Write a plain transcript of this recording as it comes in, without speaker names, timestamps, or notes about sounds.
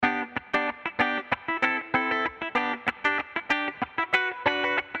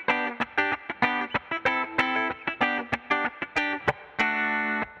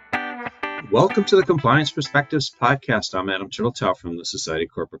Welcome to the Compliance Perspectives podcast. I'm Adam Turteltaub from the Society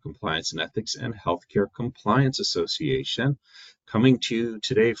of Corporate Compliance and Ethics and Healthcare Compliance Association, coming to you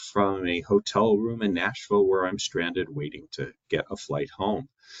today from a hotel room in Nashville where I'm stranded waiting to get a flight home.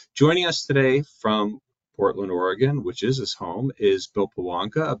 Joining us today from Portland, Oregon, which is his home, is Bill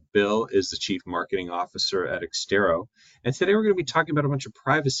Piwonka. Bill is the Chief Marketing Officer at Xtero. And today we're going to be talking about a bunch of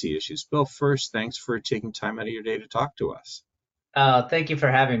privacy issues. Bill, first, thanks for taking time out of your day to talk to us. Thank you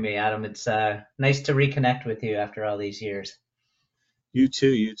for having me, Adam. It's nice to reconnect with you after all these years. You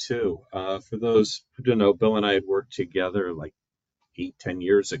too. For those who don't know, Bill and I had worked together like 8-10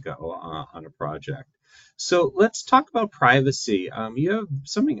 years ago on a project. So let's talk about privacy. You have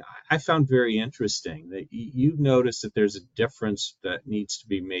something I found very interesting, that you've noticed that there's a difference that needs to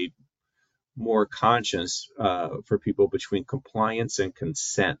be made more conscious for people between compliance and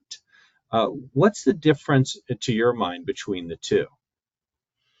consent. What's the difference to your mind between the two?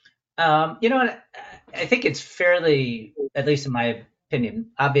 I think it's fairly, at least in my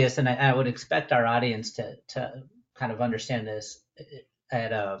opinion, obvious, and I would expect our audience to kind of understand this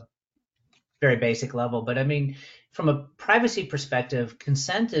at a very basic level. But I mean, from a privacy perspective,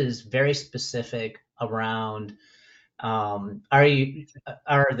 consent is very specific around are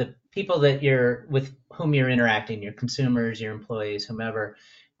the people that you're with whom you're interacting, your consumers, your employees, whomever,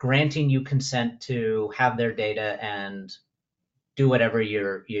 granting you consent to have their data and do whatever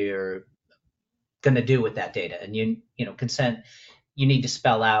you're going to do with that data. And consent, you need to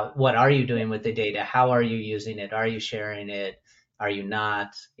spell out, what are you doing with the data? How are you using it? Are you sharing it? Are you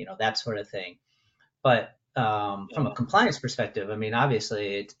not? That sort of thing. But from a compliance perspective, I mean,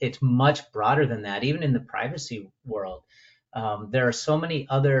 obviously it's much broader than that. Even in the privacy world, there are so many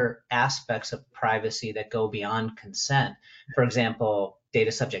other aspects of privacy that go beyond consent. For example, data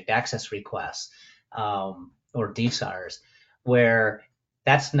subject access requests, or DSARs, where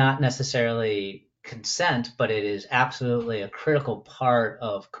that's not necessarily consent, but it is absolutely a critical part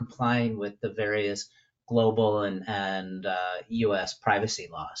of complying with the various global and U.S. privacy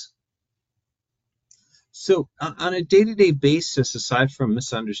laws. So on a day-to-day basis, aside from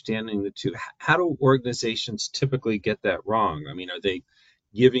misunderstanding the two, how do organizations typically get that wrong? I mean, are they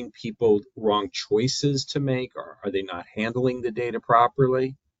giving people wrong choices to make, or are they not handling the data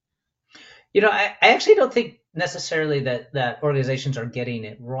properly? I actually don't think necessarily that organizations are getting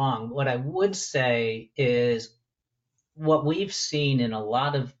it wrong. What I would say is what we've seen in a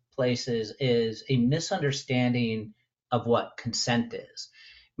lot of places is a misunderstanding of what consent is,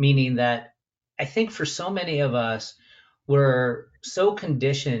 meaning that I think for so many of us, we're so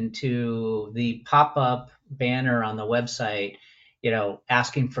conditioned to the pop-up banner on the website,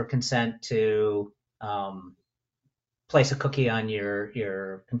 asking for consent to place a cookie on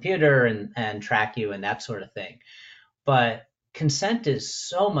your computer and track you and that sort of thing. But consent is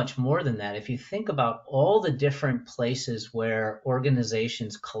so much more than that. If you think about all the different places where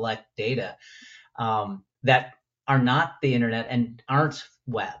organizations collect data that are not the internet and aren't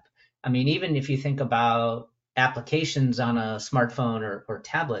web. I mean, even if you think about applications on a smartphone or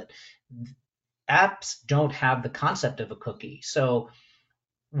tablet, apps don't have the concept of a cookie. So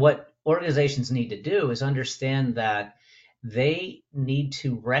what organizations need to do is understand that they need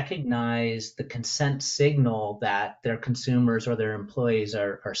to recognize the consent signal that their consumers or their employees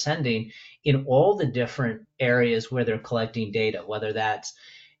are sending in all the different areas where they're collecting data, whether that's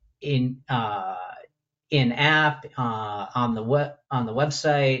in app, on the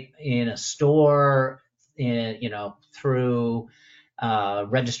website, in a store, through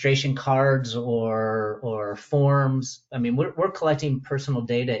registration cards or forms. I mean, we're collecting personal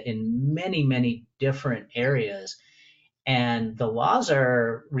data in many different areas, and the laws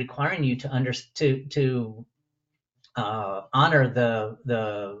are requiring you to honor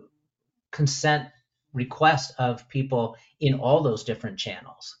the consent request of people in all those different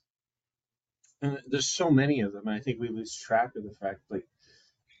channels. And there's so many of them. I think we lose track of the fact, like,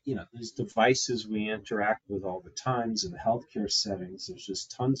 these devices we interact with all the times in the healthcare settings, there's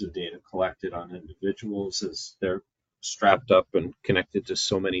just tons of data collected on individuals as they're strapped up and connected to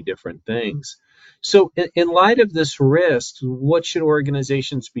so many different things. So in light of this risk, what should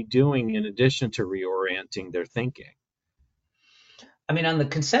organizations be doing in addition to reorienting their thinking? I mean, on the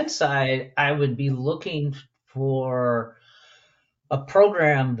consent side, I would be looking for a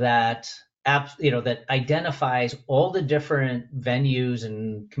program that identifies all the different venues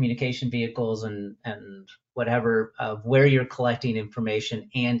and communication vehicles and whatever of where you're collecting information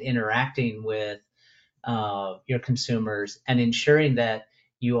and interacting with your consumers, and ensuring that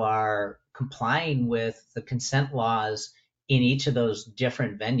you are complying with the consent laws in each of those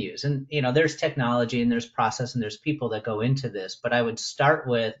different venues. And there's technology and there's process and there's people that go into this, but I would start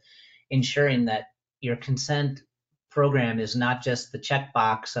with ensuring that your consent program is not just the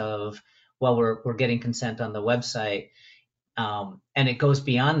checkbox of, well, we're getting consent on the website, and it goes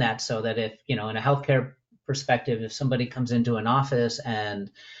beyond that, so that if, in a healthcare perspective, if somebody comes into an office and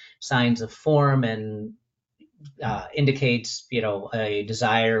signs a form and indicates, a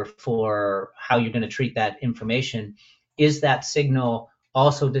desire for how you're going to treat that information, is that signal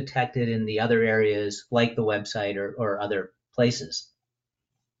also detected in the other areas like the website or other places?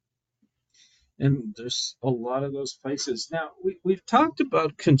 And there's a lot of those places. Now, we've talked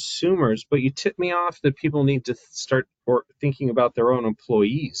about consumers, but you tipped me off that people need to start thinking about their own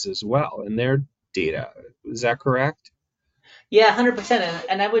employees as well and their data. Is that correct? Yeah, 100%.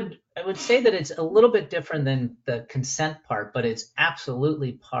 And I would say that it's a little bit different than the consent part, but it's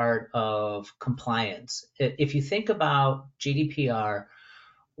absolutely part of compliance. If you think about GDPR,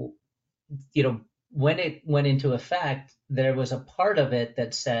 when it went into effect, there was a part of it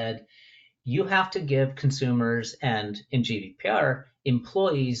that said you have to give consumers and, in GDPR,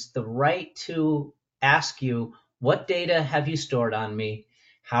 employees the right to ask you, what data have you stored on me?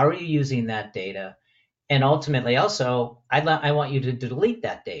 How are you using that data? And ultimately, also, I want you to delete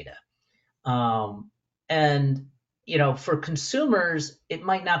that data. Um, and for consumers, it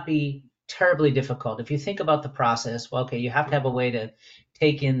might not be terribly difficult. If you think about the process, well, okay, you have to have a way to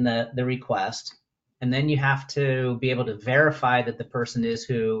take in the request, and then you have to be able to verify that the person is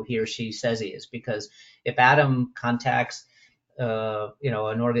who he or she says he is. Because if Adam contacts, an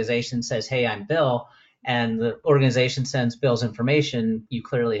organization, says, "Hey, I'm Bill," and the organization sends Bill's information, you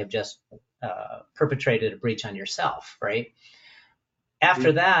clearly have just perpetrated a breach on yourself, right?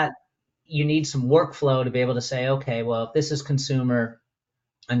 After that, you need some workflow to be able to say, okay, well, if this is consumer,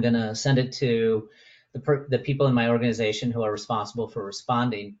 I'm going to send it to the people in my organization who are responsible for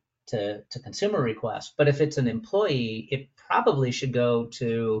responding to consumer requests. But if it's an employee, it probably should go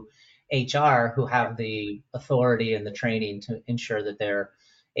to HR, who have the authority and the training to ensure that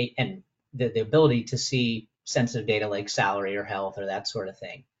and the ability to see sensitive data like salary or health or that sort of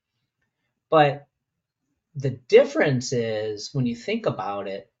thing. But the difference is, when you think about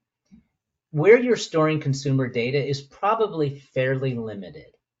it, where you're storing consumer data is probably fairly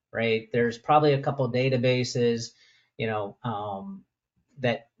limited, right? There's probably a couple databases,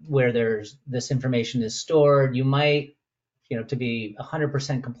 that where there's this information is stored. You might, to be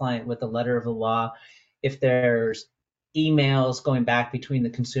 100% compliant with the letter of the law, if there's emails going back between the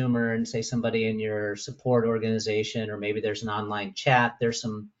consumer and, say, somebody in your support organization, or maybe there's an online chat, there's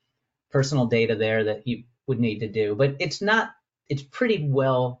some personal data there that you would need to do. But it's pretty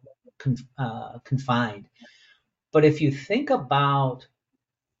well confined. But if you think about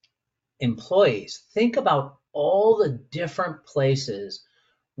employees, think about all the different places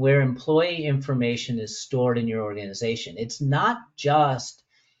where employee information is stored in your organization. It's not just,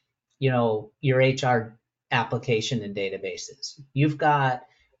 your HR application and databases. You've got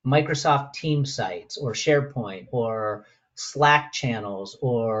Microsoft Teams sites or SharePoint or Slack channels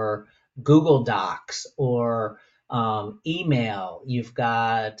or Google Docs or email. You've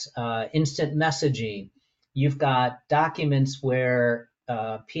got instant messaging. You've got documents where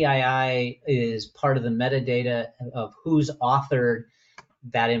PII is part of the metadata of who's authored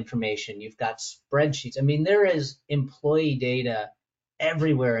that information. You've got spreadsheets. I mean, there is employee data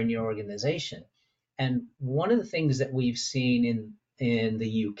everywhere in your organization. And one of the things that we've seen in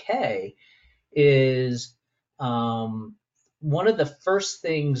the UK is, one of the first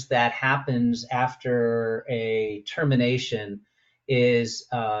things that happens after a termination is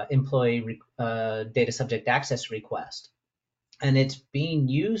employee data subject access request. And it's being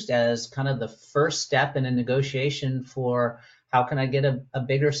used as kind of the first step in a negotiation for, how can I get a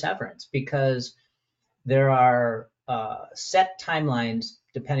bigger severance? Because there are set timelines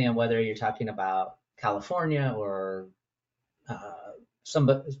depending on whether you're talking about California or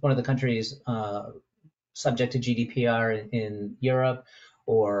one of the countries subject to GDPR in Europe,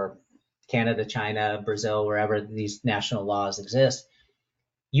 or Canada, China, Brazil, wherever these national laws exist.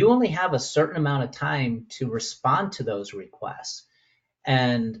 You only have a certain amount of time to respond to those requests.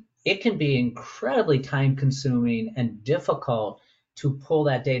 And it can be incredibly time consuming and difficult to pull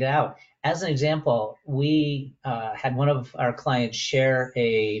that data out. As an example, we had one of our clients share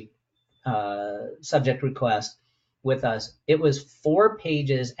a subject request with us. It was 4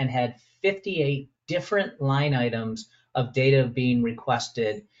 pages and had 58 different line items of data being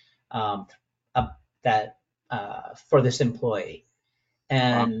requested, that for this employee. Wow.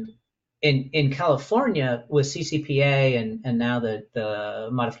 And in California with CCPA and now the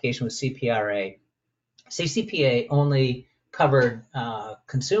modification with CPRA, CCPA only covered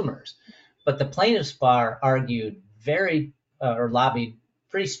consumers, but the plaintiffs bar argued or lobbied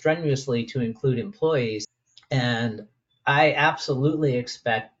pretty strenuously to include employees. And I absolutely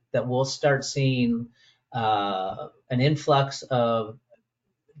expect that we'll start seeing an influx of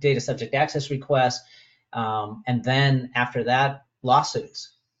data subject access requests, and then after that,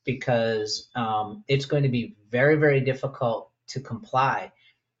 lawsuits, because it's going to be very, very difficult to comply.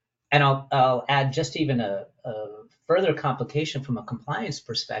 And I'll add just even a further complication from a compliance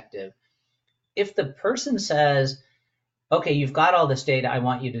perspective. If the person says, okay, you've got all this data, I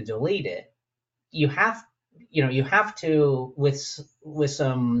want you to delete it, you have you have to, with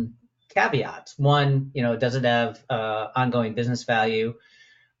some caveats. One, does it have ongoing business value?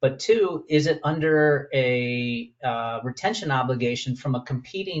 But two, is it under a retention obligation from a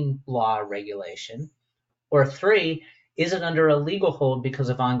competing law or regulation? Or three, is it under a legal hold because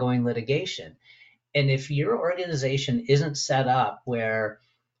of ongoing litigation? And if your organization isn't set up where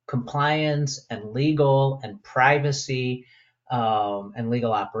compliance and legal and privacy and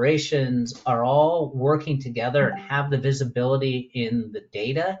legal operations are all working together and have the visibility in the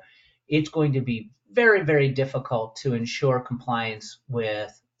data, it's going to be very, very difficult to ensure compliance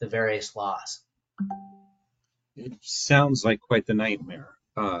with the various laws. It sounds like quite the nightmare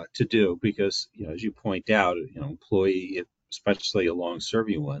to do because, as you point out, employee, especially a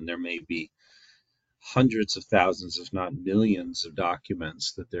long-serving one, there may be hundreds of thousands, if not millions, of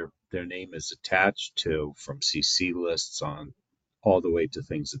documents that their name is attached to, from CC lists on all the way to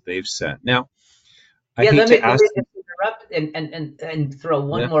things that they've sent. Now, I Yeah, hate to let ask. me just interrupt and throw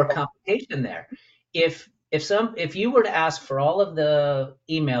one Yeah, more complication there. If you were to ask for all of the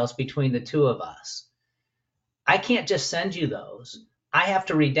emails between the two of us, I can't just send you those. I have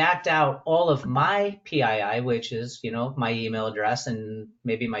to redact out all of my PII, which is, my email address and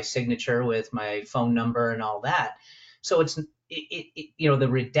maybe my signature with my phone number and all that. So the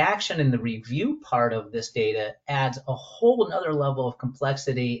redaction and the review part of this data adds a whole another level of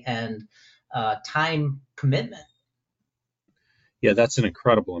complexity and time commitment. yeah, that's an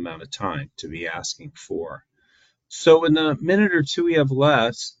incredible amount of time to be asking for. So, in the minute or two we have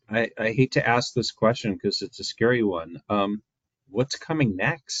left, I hate to ask this question because it's a scary one. What's coming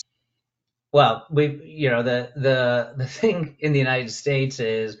next? Well, the thing in the United States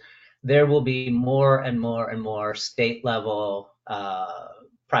is there will be more and more and more state level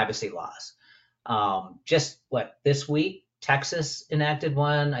privacy laws. Just what this week, Texas enacted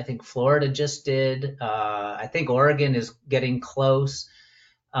one. I think Florida just did. I think Oregon is getting close.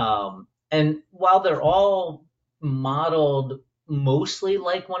 And while they're all modeled mostly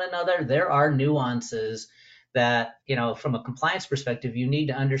like one another, there are nuances that, from a compliance perspective, you need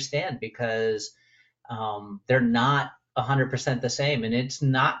to understand because they're not 100% the same. And it's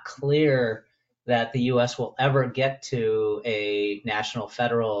not clear that the US will ever get to a national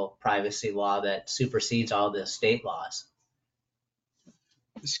federal privacy law that supersedes all the state laws.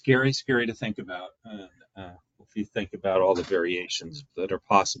 Scary, scary to think about. If you think about all the variations that are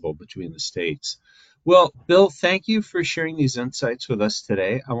possible between the states. Well, Bill, thank you for sharing these insights with us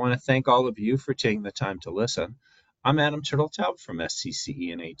today. I want to thank all of you for taking the time to listen. I'm Adam Turteltaub from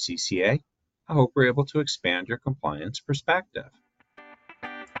SCCE and HCCA. I hope we're able to expand your compliance perspective.